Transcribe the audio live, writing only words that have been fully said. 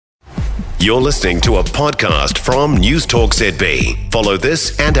You're listening to a podcast from News Talk ZB. Follow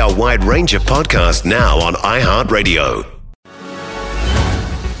this and our wide range of podcasts now on iHeartRadio.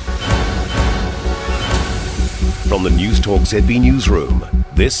 From the News Talk ZB newsroom,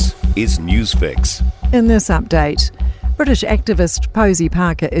 this is Newsfix. In this update, British activist Posie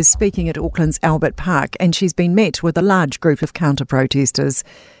Parker is speaking at Auckland's Albert Park, and she's been met with a large group of counter-protesters.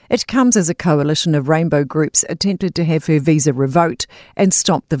 It comes as a coalition of rainbow groups attempted to have her visa revoked and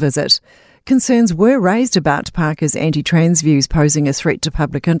stop the visit. Concerns were raised about Parker's anti-trans views posing a threat to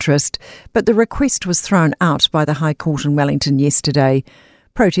public interest, but the request was thrown out by the High Court in Wellington yesterday.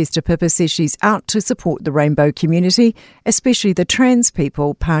 Protester Pippa says she's out to support the rainbow community, especially the trans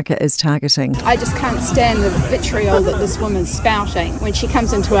people Parker is targeting. I just can't stand the vitriol that this woman's spouting. When she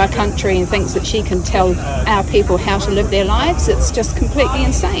comes into our country and thinks that she can tell our people how to live their lives, it's just completely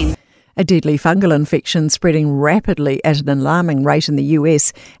insane. A deadly fungal infection spreading rapidly at an alarming rate in the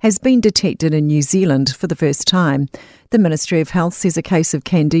US has been detected in New Zealand for the first time. The Ministry of Health says a case of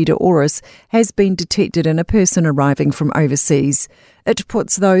Candida auris has been detected in a person arriving from overseas. It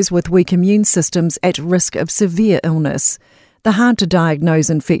puts those with weak immune systems at risk of severe illness. The hard-to-diagnose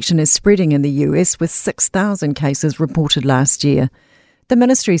infection is spreading in the US, with 6,000 cases reported last year. The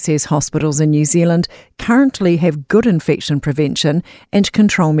ministry says hospitals in New Zealand currently have good infection prevention and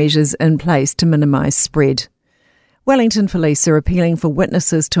control measures in place to minimise spread. Wellington police are appealing for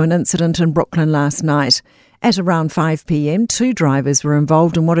witnesses to an incident in Brooklyn last night. At around 5 p.m, 2 drivers were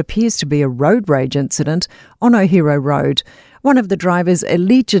involved in what appears to be a road rage incident on O'Hara Road. One of the drivers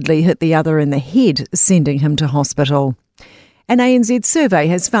allegedly hit the other in the head, sending him to hospital. An ANZ survey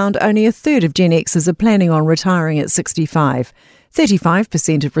has found only a third of Gen Xers are planning on retiring at 65.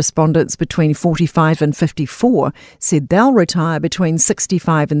 35% of respondents between 45 and 54 said they'll retire between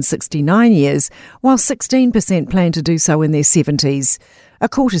 65 and 69 years, while 16% plan to do so in their 70s. A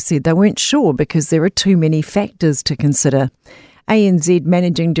quarter said they weren't sure because there are too many factors to consider. ANZ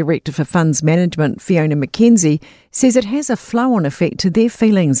Managing Director for Funds Management, Fiona McKenzie, says it has a flow-on effect to their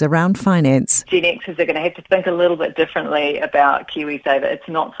feelings around finance. Gen Xers are going to have to think a little bit differently about KiwiSaver. It's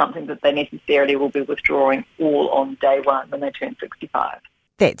not something that they necessarily will be withdrawing all on day one when they turn 65.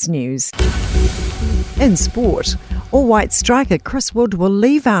 That's news. In sport, all-white striker Chris Wood will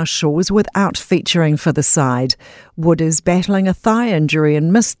leave our shores without featuring for the side. Wood is battling a thigh injury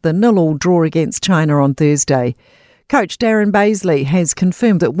and missed the 0-0 draw against China on Thursday. Coach Darren Baisley has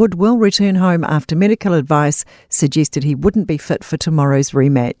confirmed that Wood will return home after medical advice suggested he wouldn't be fit for tomorrow's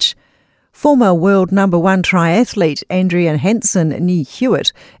rematch. Former world number 1 triathlete Andrea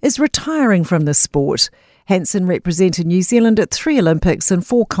Hansen-Hewitt is retiring from the sport. Hansen represented New Zealand at 3 Olympics and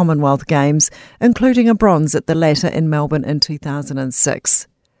 4 Commonwealth Games, including a bronze at the latter in Melbourne in 2006.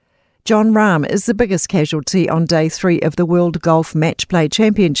 John Rahm is the biggest casualty on day 3 of the World Golf Match Play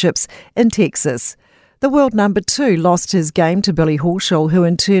Championships in Texas. The world number 2 lost his game to Billy Horschel, who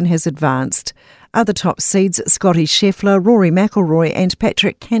in turn has advanced. Other top seeds, Scotty Scheffler, Rory McIlroy and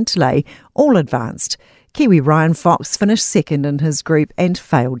Patrick Cantlay, all advanced. Kiwi Ryan Fox finished second in his group and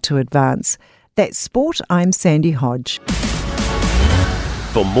failed to advance. That's sport. I'm Sandy Hodge.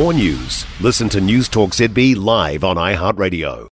 For more news, listen to News Talk ZB live on iHeartRadio.